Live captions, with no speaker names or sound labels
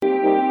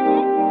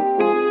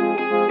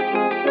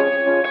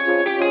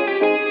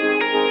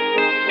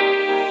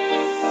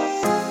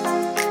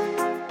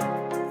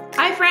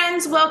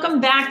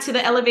Welcome back to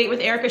the Elevate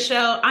with Erica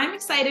show. I'm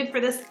excited for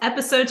this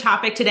episode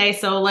topic today,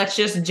 so let's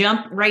just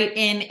jump right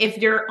in. If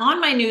you're on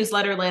my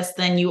newsletter list,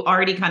 then you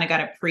already kind of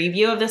got a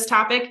preview of this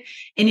topic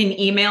in an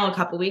email a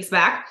couple weeks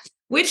back,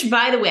 which,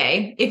 by the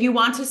way, if you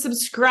want to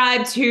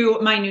subscribe to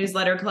my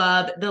newsletter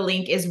club, the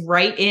link is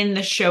right in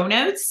the show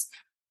notes.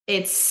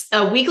 It's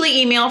a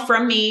weekly email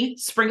from me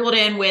sprinkled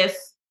in with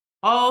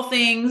all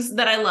things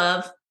that I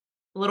love,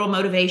 a little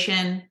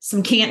motivation,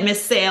 some can't miss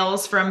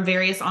sales from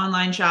various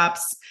online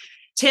shops,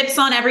 tips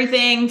on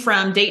everything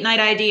from date night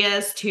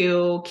ideas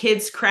to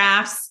kids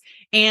crafts.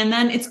 And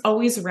then it's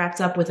always wrapped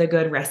up with a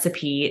good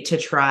recipe to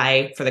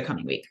try for the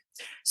coming week.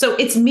 So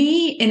it's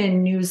me in a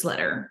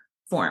newsletter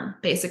form,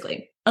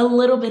 basically, a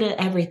little bit of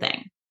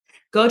everything.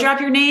 Go drop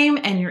your name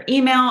and your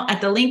email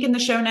at the link in the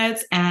show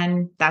notes,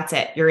 and that's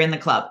it. You're in the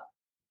club.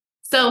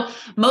 So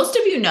most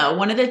of you know,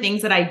 one of the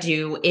things that I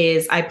do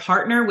is I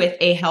partner with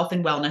a health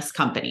and wellness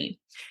company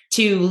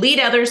to lead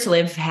others to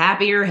live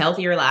happier,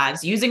 healthier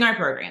lives using our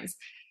programs.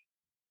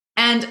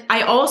 And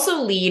I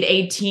also lead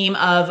a team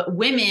of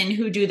women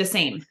who do the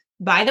same.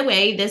 By the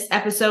way, this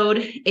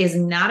episode is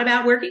not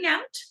about working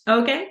out,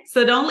 okay?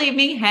 So don't leave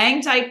me.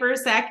 Hang tight for a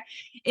sec.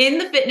 In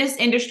the fitness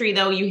industry,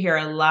 though, you hear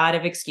a lot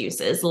of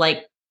excuses,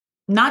 like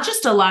not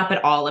just a lot,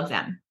 but all of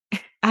them.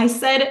 I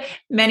said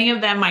many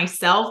of them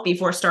myself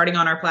before starting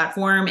on our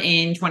platform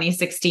in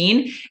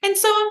 2016. And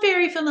so I'm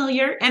very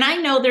familiar, and I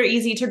know they're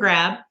easy to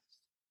grab.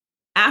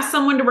 Ask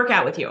someone to work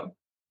out with you.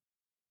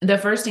 The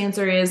first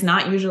answer is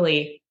not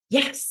usually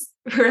yes,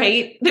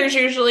 right? There's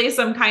usually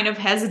some kind of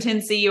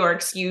hesitancy or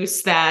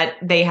excuse that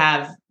they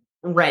have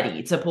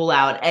ready to pull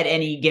out at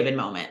any given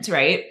moment,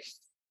 right?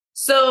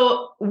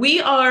 So we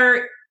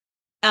are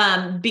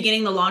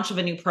beginning the launch of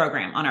a new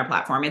program on our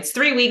platform. It's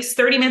 3 weeks,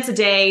 30 minutes a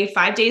day,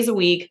 5 days a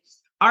week.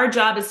 Our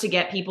job is to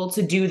get people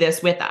to do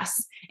this with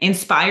us,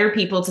 inspire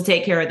people to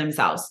take care of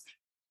themselves,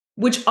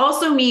 which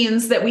also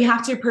means that we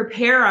have to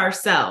prepare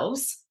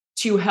ourselves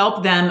to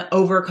help them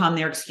overcome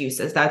their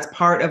excuses. That's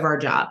part of our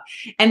job.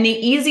 And the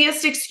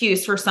easiest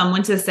excuse for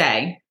someone to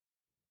say,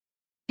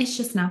 it's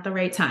just not the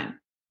right time.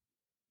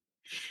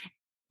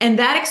 And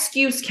that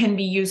excuse can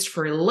be used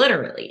for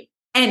literally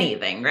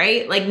anything,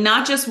 right? Like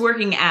not just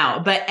working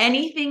out, but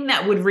anything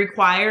that would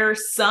require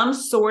some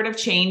sort of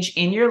change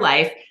in your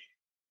life.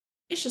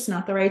 It's just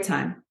not the right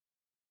time.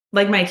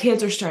 Like my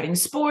kids are starting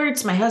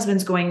sports. My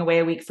husband's going away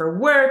a week for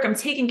work. I'm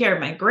taking care of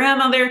my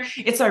grandmother.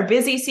 It's our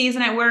busy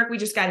season at work. We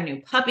just got a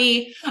new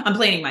puppy. I'm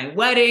planning my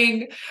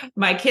wedding.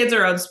 My kids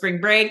are on spring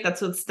break.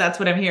 That's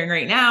what I'm hearing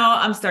right now.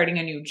 I'm starting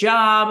a new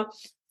job.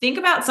 Think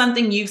about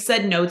something you've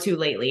said no to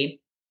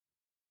lately.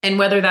 And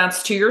whether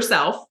that's to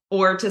yourself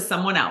or to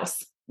someone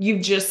else,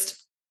 you've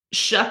just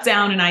shut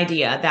down an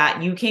idea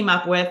that you came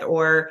up with,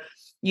 or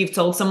you've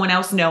told someone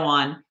else no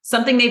on,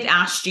 something they've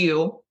asked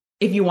you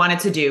if you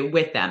wanted to do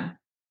with them.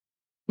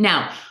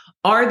 Now,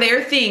 are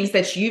there things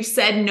that you've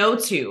said no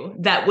to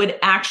that would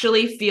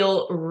actually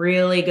feel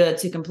really good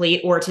to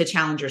complete or to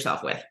challenge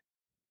yourself with?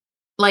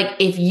 Like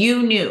if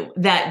you knew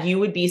that you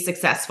would be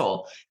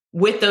successful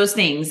with those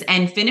things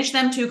and finish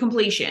them to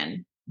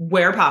completion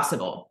where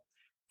possible,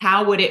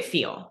 how would it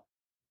feel?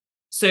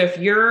 So if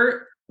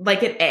you're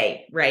like at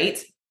A, right?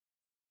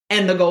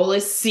 And the goal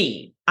is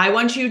C, I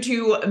want you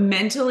to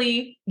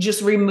mentally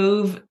just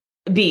remove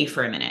B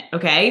for a minute,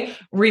 okay?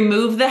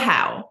 Remove the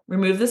how,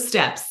 remove the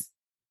steps.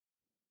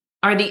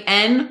 Are the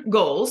end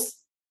goals,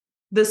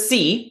 the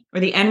C, or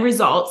the end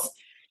results,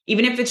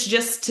 even if it's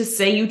just to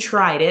say you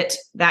tried it,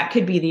 that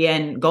could be the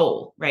end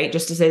goal, right?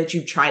 Just to say that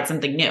you've tried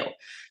something new,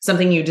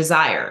 something you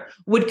desire.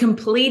 Would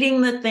completing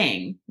the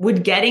thing,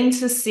 would getting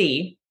to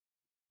C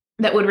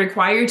that would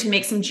require you to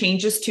make some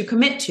changes to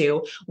commit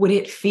to, would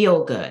it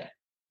feel good?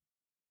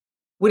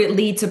 Would it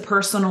lead to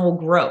personal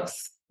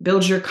growth,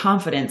 build your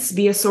confidence,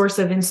 be a source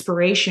of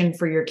inspiration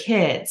for your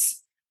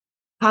kids,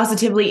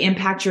 positively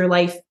impact your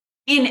life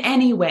in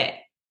any way?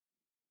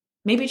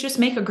 Maybe just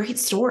make a great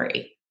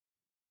story.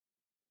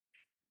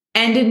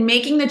 And in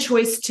making the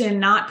choice to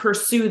not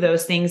pursue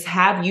those things,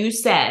 have you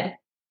said,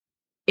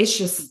 it's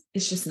just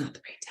not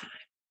the right time.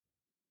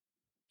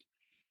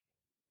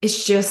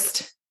 It's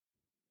just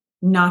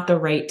not the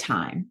right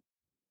time.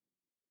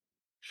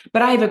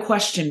 But I have a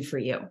question for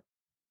you.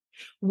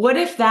 What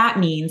if that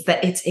means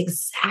that it's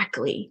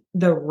exactly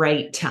the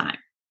right time?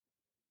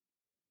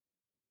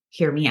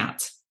 Hear me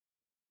out.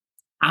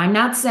 I'm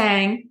not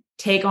saying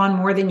take on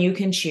more than you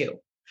can chew.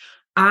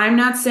 I'm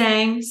not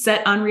saying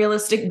set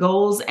unrealistic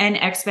goals and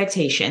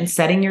expectations,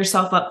 setting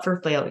yourself up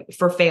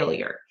for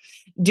failure.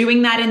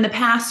 Doing that in the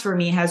past for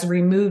me has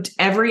removed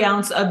every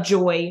ounce of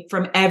joy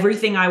from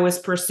everything I was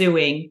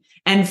pursuing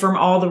and from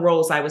all the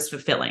roles I was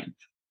fulfilling.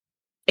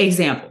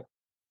 Example,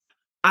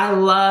 I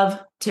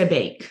love to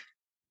bake.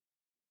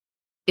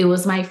 It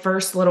was my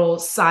first little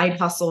side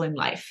hustle in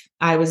life.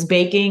 I was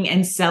baking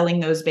and selling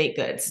those baked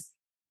goods.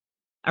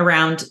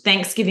 Around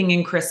Thanksgiving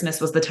and Christmas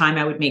was the time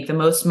I would make the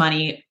most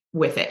money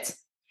with it.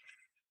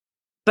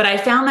 But I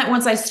found that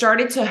once I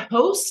started to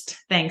host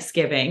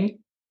Thanksgiving,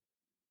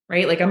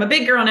 right? Like I'm a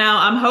big girl now,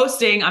 I'm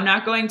hosting, I'm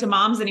not going to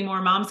mom's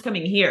anymore. Mom's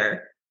coming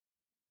here.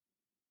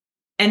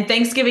 And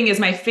Thanksgiving is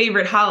my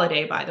favorite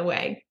holiday, by the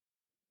way.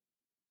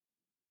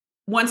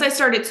 Once I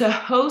started to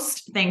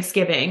host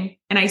Thanksgiving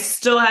and I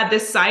still had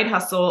this side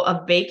hustle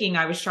of baking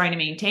I was trying to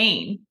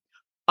maintain,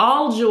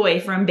 all joy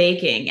from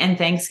baking and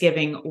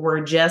Thanksgiving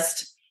were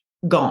just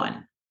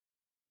gone.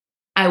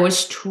 I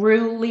was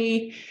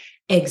truly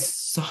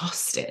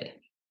exhausted.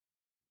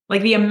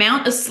 Like the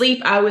amount of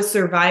sleep I was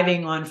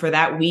surviving on for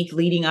that week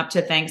leading up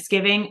to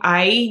Thanksgiving,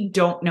 I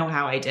don't know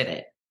how I did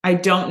it. I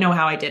don't know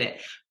how I did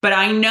it. But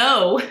I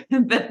know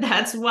that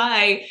that's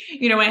why,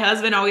 my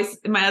husband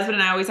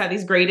and I always have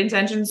these great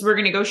intentions. We're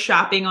going to go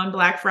shopping on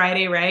Black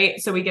Friday, right?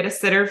 So we get a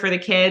sitter for the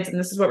kids and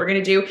this is what we're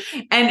going to do.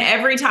 And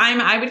every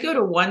time I would go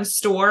to one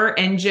store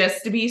and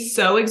just be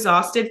so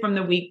exhausted from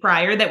the week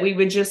prior that we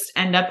would just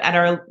end up at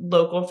our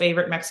local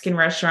favorite Mexican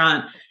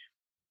restaurant,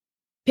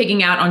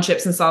 picking out on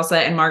chips and salsa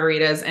and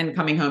margaritas and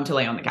coming home to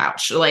lay on the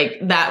couch. Like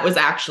that was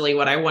actually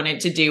what I wanted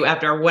to do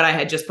after what I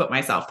had just put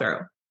myself through.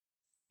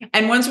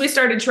 And once we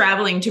started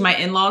traveling to my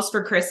in-laws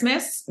for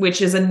Christmas,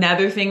 which is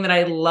another thing that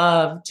I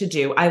love to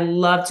do. I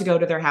love to go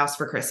to their house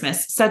for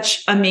Christmas.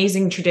 Such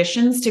amazing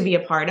traditions to be a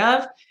part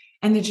of.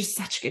 And they're just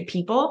such good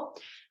people.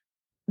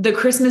 The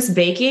Christmas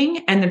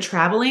baking and the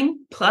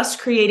traveling, plus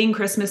creating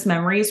Christmas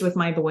memories with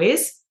my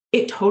boys,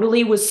 it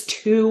totally was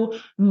too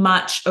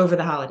much over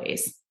the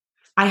holidays.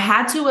 I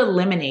had to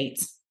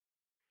eliminate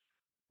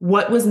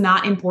what was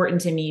not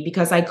important to me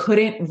because I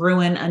couldn't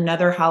ruin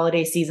another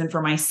holiday season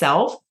for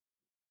myself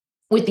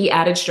with the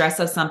added stress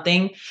of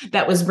something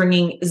that was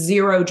bringing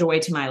zero joy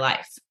to my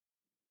life.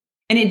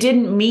 And it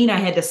didn't mean I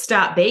had to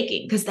stop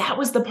baking because that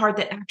was the part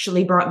that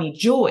actually brought me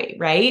joy,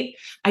 right?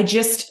 I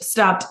just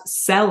stopped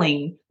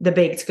selling the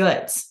baked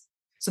goods.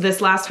 So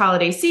this last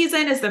holiday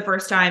season is the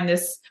first time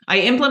I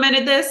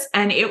implemented this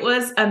and it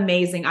was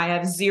amazing. I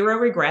have zero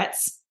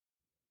regrets.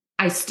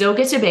 I still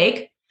get to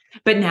bake,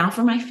 but now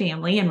for my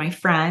family and my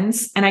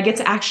friends, and I get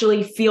to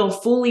actually feel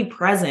fully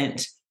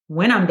present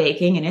when I'm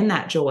baking and in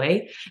that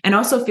joy, and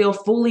also feel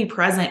fully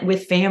present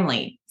with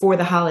family for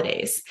the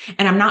holidays.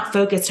 And I'm not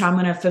focused how I'm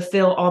going to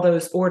fulfill all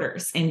those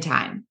orders in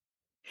time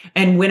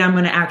and when I'm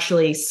going to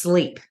actually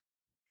sleep.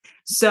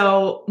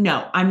 So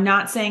no, I'm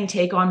not saying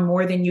take on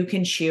more than you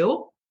can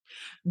chew,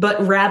 but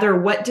rather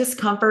what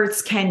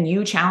discomforts can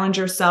you challenge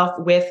yourself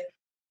with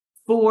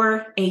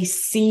for a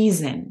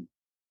season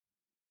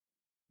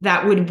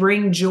that would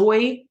bring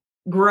joy,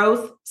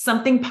 growth,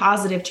 something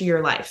positive to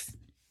your life.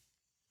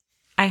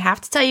 I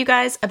have to tell you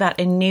guys about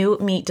a new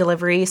meat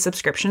delivery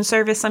subscription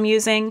service I'm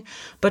using.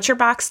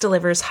 ButcherBox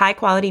delivers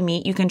high-quality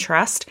meat you can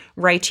trust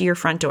right to your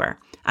front door.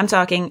 I'm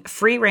talking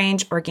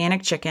free-range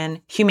organic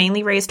chicken,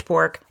 humanely raised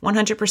pork,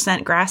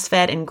 100%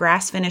 grass-fed and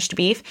grass-finished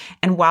beef,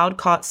 and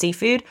wild-caught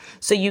seafood,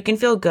 so you can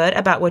feel good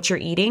about what you're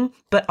eating,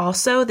 but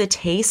also the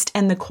taste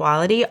and the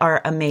quality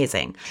are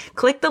amazing.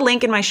 Click the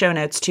link in my show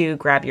notes to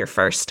grab your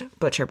first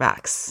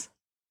ButcherBox.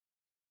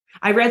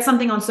 I read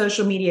something on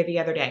social media the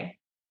other day.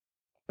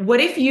 What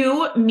if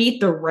you meet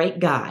the right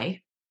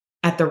guy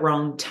at the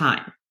wrong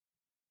time?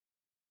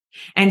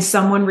 And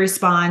someone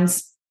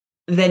responds,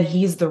 then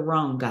he's the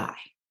wrong guy.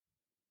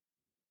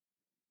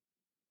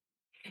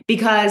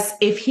 Because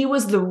if he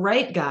was the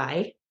right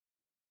guy,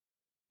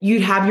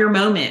 you'd have your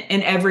moment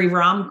in every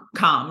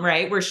rom-com,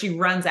 right? Where she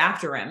runs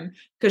after him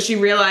because she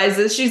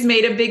realizes she's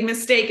made a big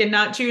mistake in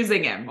not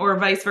choosing him, or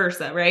vice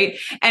versa, right?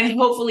 And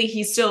hopefully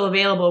he's still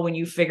available when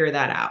you figure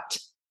that out.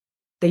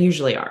 They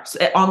usually are. So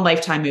on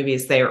Lifetime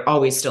movies, they are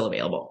always still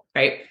available,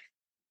 right?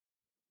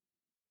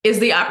 Is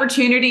the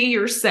opportunity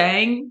you're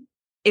saying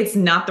it's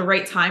not the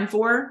right time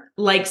for,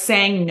 like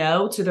saying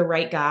no to the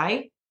right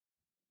guy?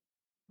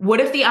 What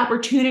if the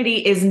opportunity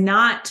is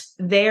not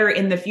there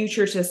in the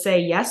future to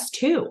say yes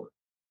to?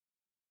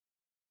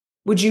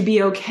 Would you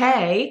be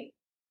okay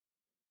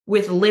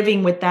with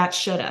living with that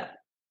shoulda?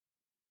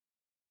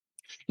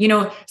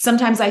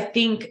 Sometimes I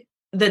think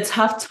the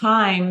tough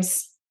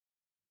times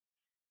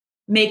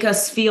make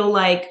us feel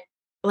like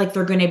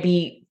they're going to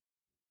be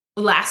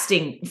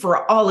lasting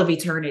for all of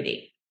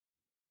eternity.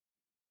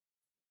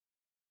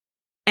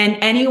 And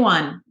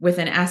anyone with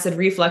an acid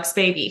reflux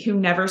baby who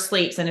never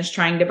sleeps and is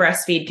trying to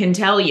breastfeed can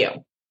tell you,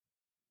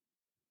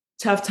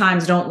 tough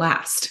times don't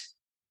last.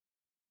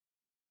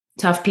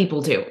 Tough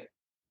people do.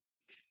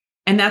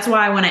 And that's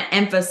why I want to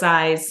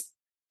emphasize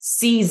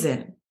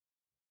season.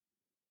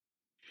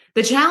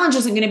 The challenge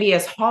isn't going to be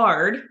as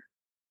hard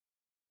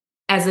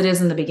as it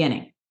is in the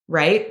beginning,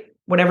 right?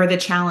 Whatever the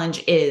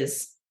challenge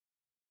is,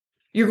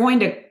 you're going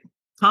to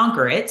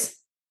conquer it,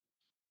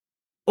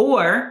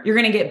 or you're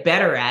going to get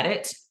better at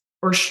it,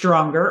 or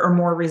stronger, or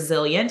more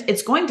resilient.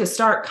 It's going to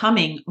start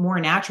coming more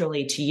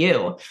naturally to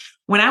you.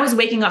 When I was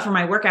waking up for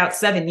my workout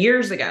 7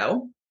 years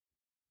ago,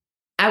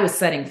 I was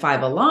setting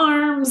 5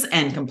 alarms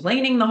and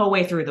complaining the whole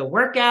way through the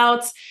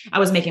workouts. I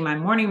was making my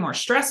morning more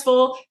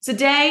stressful.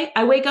 Today,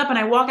 I wake up and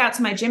I walk out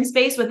to my gym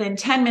space within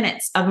 10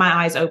 minutes of my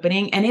eyes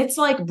opening, and it's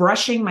like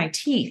brushing my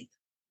teeth.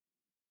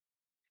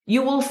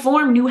 You will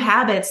form new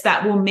habits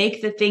that will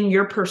make the thing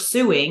you're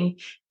pursuing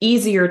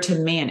easier to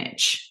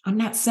manage. I'm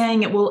not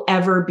saying it will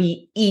ever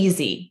be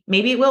easy.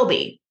 Maybe it will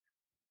be.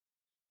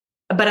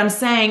 But I'm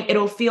saying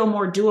it'll feel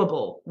more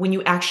doable when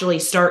you actually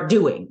start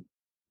doing.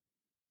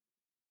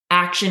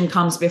 Action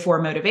comes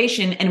before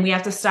motivation, and we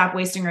have to stop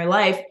wasting our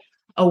life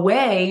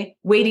away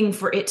waiting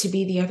for it to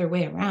be the other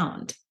way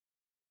around.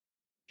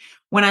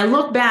 When I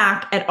look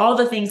back at all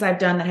the things I've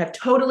done that have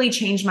totally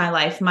changed my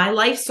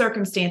life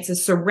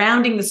circumstances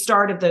surrounding the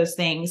start of those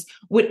things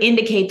would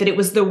indicate that it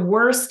was the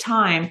worst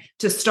time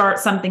to start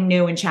something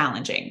new and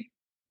challenging.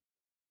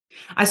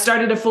 I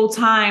started a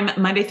full-time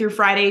Monday through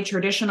Friday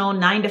traditional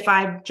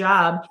 9-to-5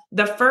 job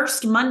the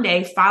first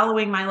Monday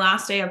following my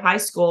last day of high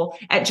school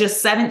at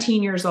just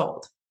 17 years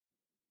old.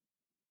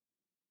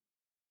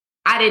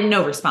 I didn't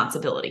know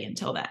responsibility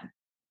until then.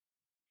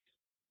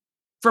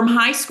 From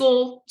high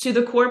school to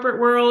the corporate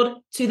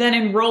world to then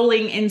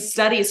enrolling in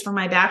studies for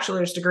my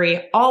bachelor's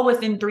degree, all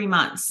within 3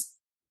 months,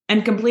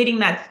 and completing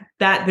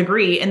that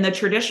degree in the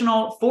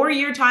traditional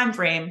 4-year time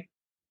frame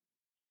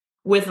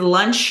with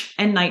lunch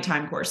and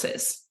nighttime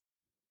courses.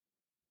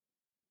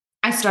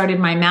 I started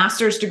my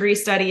master's degree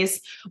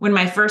studies when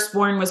my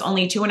firstborn was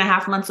only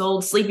 2.5 months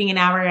old, sleeping an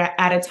hour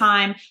at a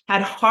time,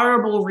 had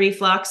horrible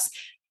reflux,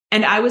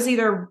 and I was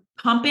either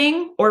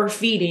pumping or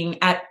feeding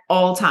at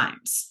all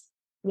times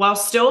while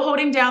still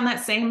holding down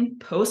that same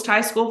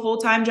post-high school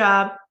full-time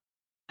job.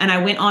 And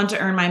I went on to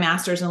earn my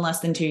master's in less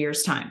than 2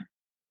 years' time.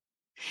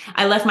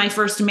 I left my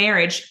first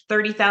marriage,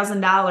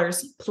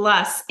 $30,000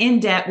 plus in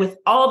debt with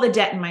all the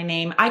debt in my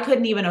name. I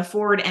couldn't even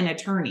afford an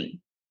attorney.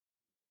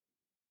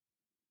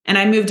 And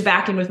I moved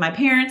back in with my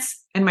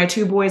parents and my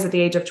 2 boys at the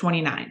age of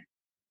 29.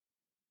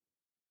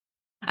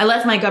 I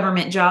left my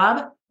government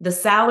job, the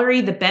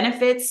salary, the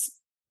benefits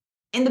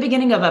in the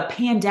beginning of a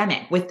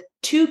pandemic with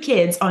 2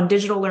 kids on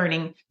digital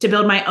learning to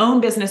build my own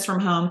business from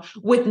home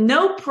with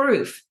no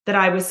proof that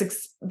I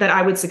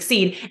would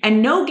succeed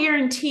and no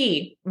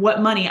guarantee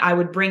what money I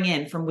would bring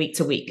in from week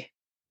to week.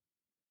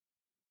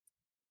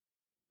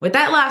 With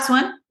that last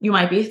one, you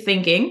might be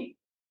thinking, if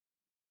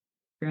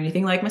you're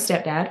anything like my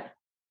stepdad,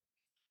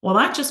 well,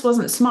 that just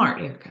wasn't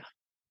smart, Erica.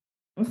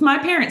 My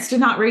parents did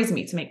not raise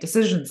me to make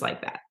decisions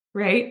like that,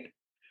 right?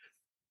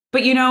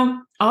 But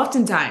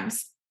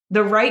oftentimes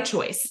the right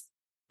choice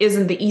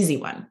isn't the easy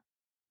one.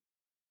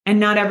 And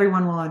not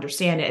everyone will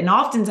understand it. And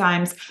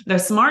oftentimes the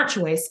smart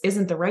choice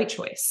isn't the right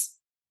choice.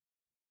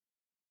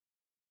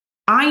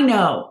 I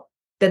know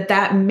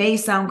that may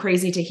sound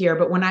crazy to hear,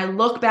 but when I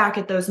look back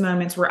at those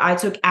moments where I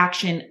took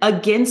action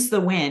against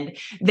the wind,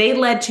 they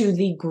led to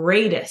the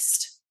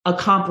greatest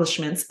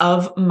accomplishments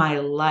of my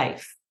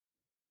life.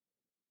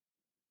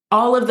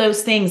 All of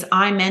those things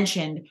I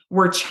mentioned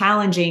were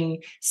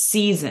challenging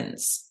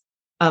seasons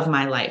of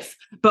my life,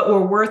 but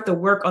were worth the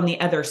work on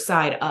the other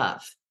side of.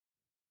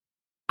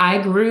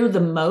 I grew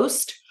the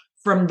most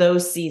from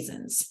those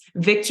seasons.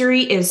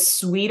 Victory is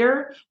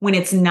sweeter when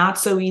it's not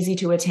so easy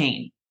to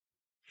attain.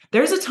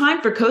 There's a time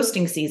for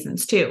coasting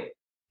seasons too.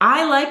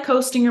 I like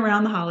coasting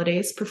around the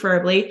holidays,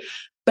 preferably,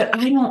 but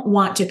I don't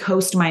want to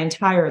coast my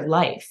entire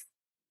life.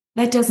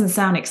 That doesn't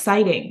sound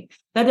exciting.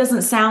 That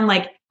doesn't sound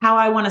like how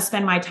I want to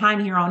spend my time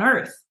here on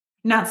earth,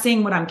 not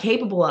seeing what I'm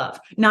capable of,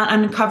 not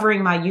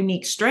uncovering my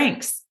unique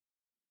strengths.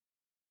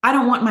 I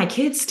don't want my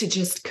kids to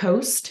just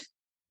coast.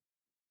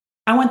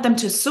 I want them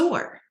to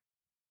soar.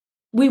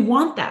 We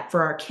want that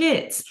for our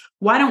kids.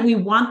 Why don't we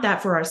want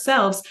that for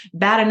ourselves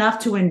bad enough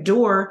to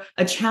endure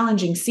a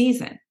challenging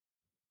season?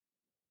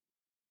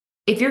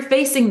 If you're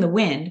facing the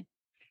wind,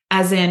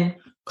 as in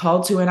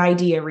called to an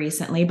idea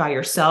recently by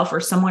yourself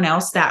or someone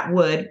else that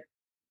would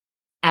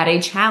add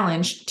a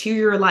challenge to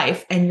your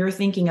life, and you're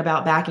thinking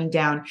about backing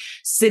down,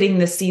 sitting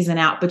this season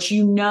out, but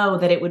you know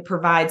that it would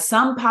provide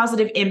some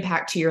positive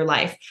impact to your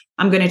life,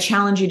 I'm going to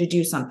challenge you to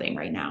do something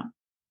right now.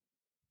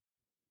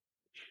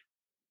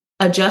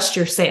 Adjust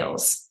your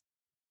sails.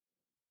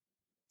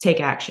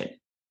 Take action.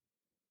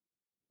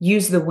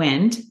 Use the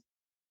wind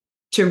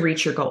to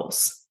reach your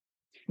goals.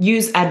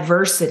 Use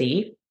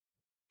adversity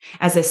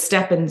as a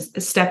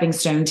stepping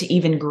stone to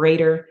even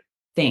greater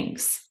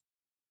things.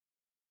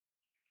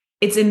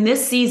 It's in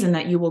this season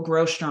that you will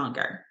grow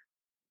stronger.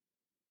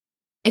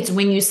 It's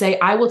when you say,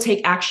 I will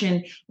take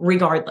action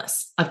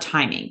regardless of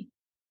timing,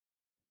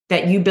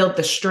 that you built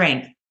the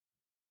strength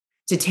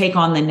to take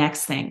on the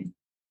next thing,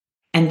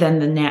 and then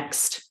the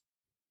next,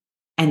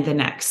 and the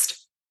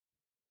next.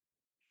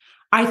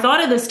 I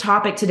thought of this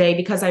topic today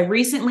because I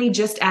recently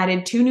just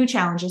added 2 new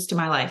challenges to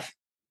my life: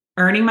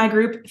 earning my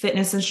group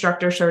fitness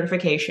instructor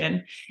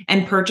certification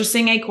and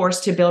purchasing a course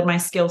to build my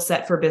skill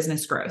set for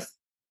business growth.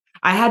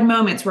 I had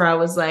moments where I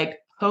was like,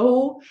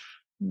 oh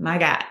my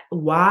God,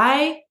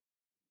 why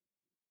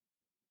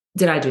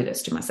did I do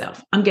this to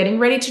myself? I'm getting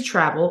ready to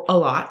travel a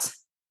lot.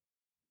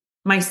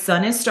 My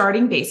son is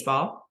starting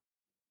baseball.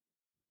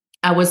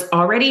 I was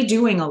already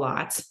doing a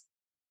lot.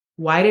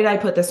 Why did I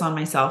put this on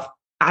myself?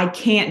 I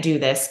can't do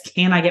this.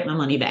 Can I get my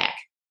money back?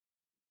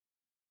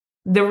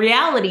 The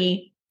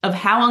reality of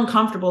how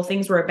uncomfortable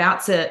things were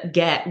about to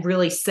get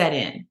really set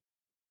in.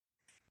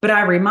 But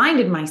I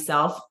reminded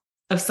myself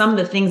of some of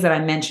the things that I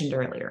mentioned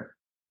earlier.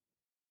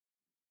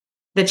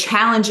 the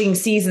challenging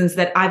seasons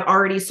that I've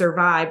already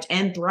survived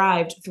and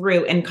thrived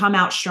through and come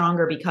out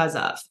stronger because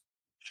of.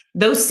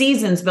 Those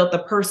seasons built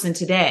the person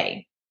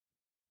today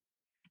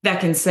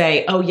that can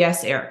say, oh,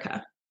 yes,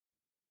 Erica.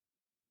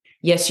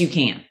 Yes, you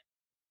can.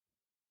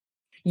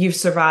 You've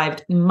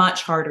survived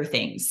much harder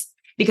things.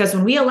 Because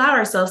when we allow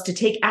ourselves to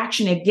take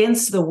action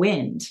against the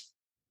wind,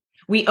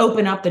 we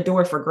open up the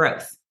door for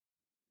growth.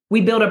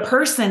 We build a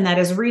person that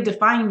is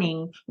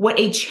redefining what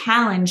a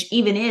challenge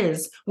even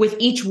is with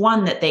each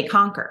one that they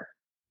conquer.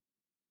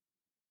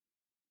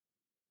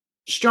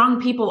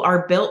 Strong people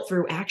are built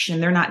through action.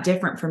 They're not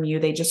different from you.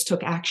 They just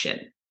took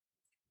action.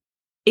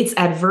 It's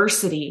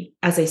adversity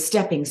as a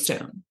stepping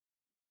stone.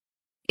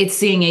 It's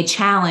seeing a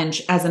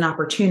challenge as an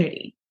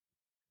opportunity.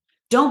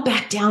 Don't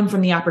back down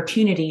from the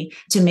opportunity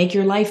to make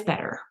your life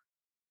better.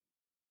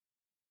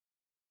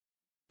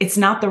 It's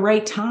not the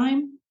right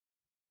time.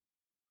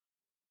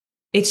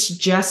 It's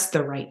just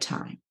the right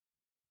time.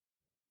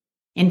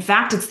 In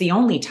fact, it's the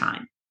only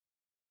time.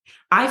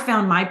 I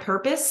found my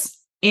purpose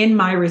in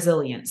my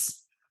resilience.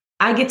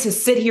 I get to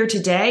sit here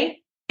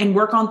today and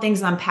work on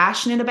things I'm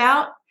passionate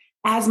about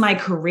as my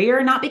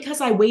career, not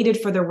because I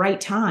waited for the right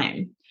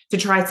time to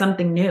try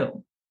something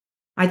new.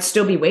 I'd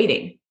still be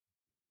waiting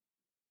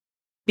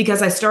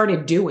because I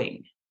started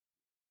doing.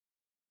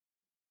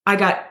 I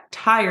got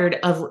tired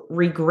of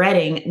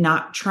regretting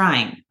not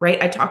trying,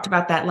 right? I talked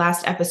about that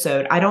last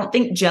episode. I don't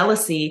think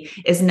jealousy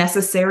is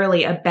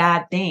necessarily a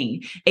bad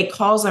thing. It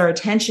calls our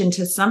attention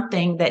to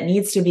something that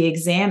needs to be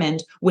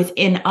examined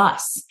within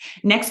us.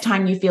 Next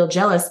time you feel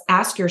jealous,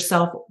 ask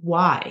yourself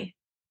why,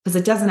 because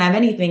it doesn't have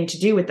anything to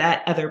do with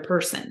that other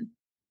person.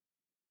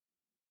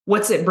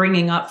 What's it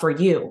bringing up for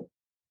you?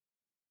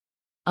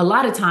 A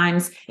lot of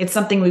times it's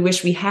something we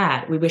wish we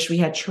had. We wish we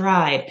had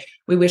tried.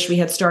 We wish we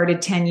had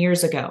started 10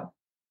 years ago.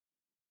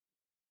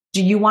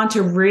 Do you want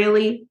to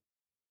really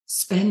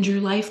spend your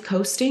life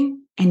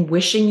coasting and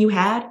wishing you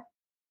had?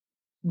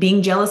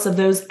 Being jealous of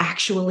those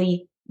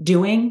actually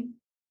doing?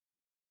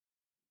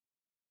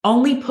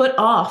 Only put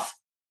off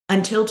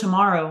until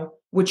tomorrow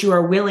what you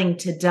are willing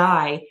to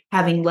die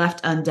having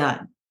left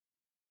undone.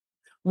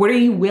 What are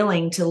you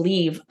willing to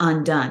leave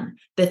undone?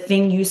 The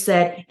thing you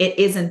said it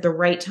isn't the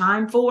right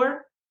time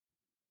for?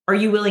 Are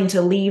you willing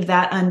to leave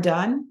that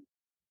undone?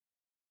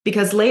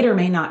 Because later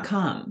may not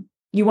come.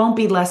 You won't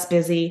be less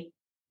busy.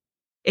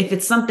 If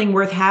it's something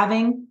worth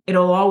having,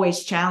 it'll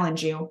always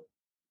challenge you.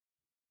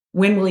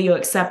 When will you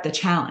accept the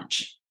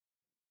challenge?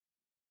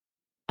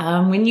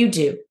 When you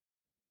do,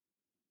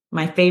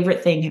 my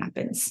favorite thing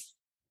happens.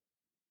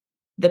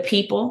 The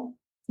people,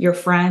 your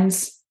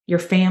friends, your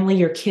family,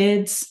 your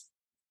kids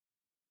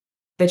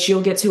that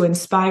you'll get to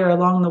inspire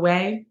along the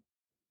way,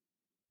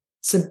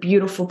 it's a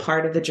beautiful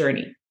part of the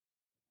journey.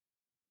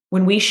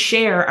 When we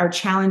share our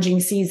challenging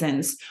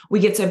seasons,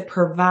 we get to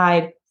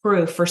provide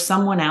proof for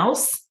someone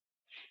else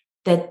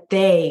that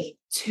they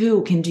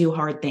too can do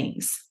hard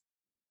things.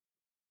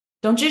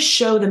 Don't just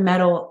show the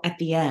medal at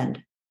the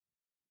end.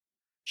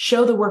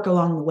 Show the work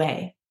along the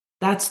way.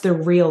 That's the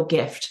real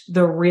gift,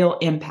 the real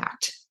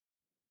impact.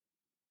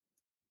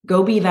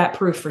 Go be that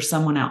proof for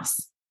someone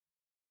else.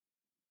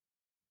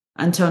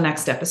 Until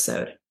next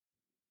episode.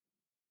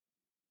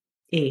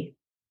 E.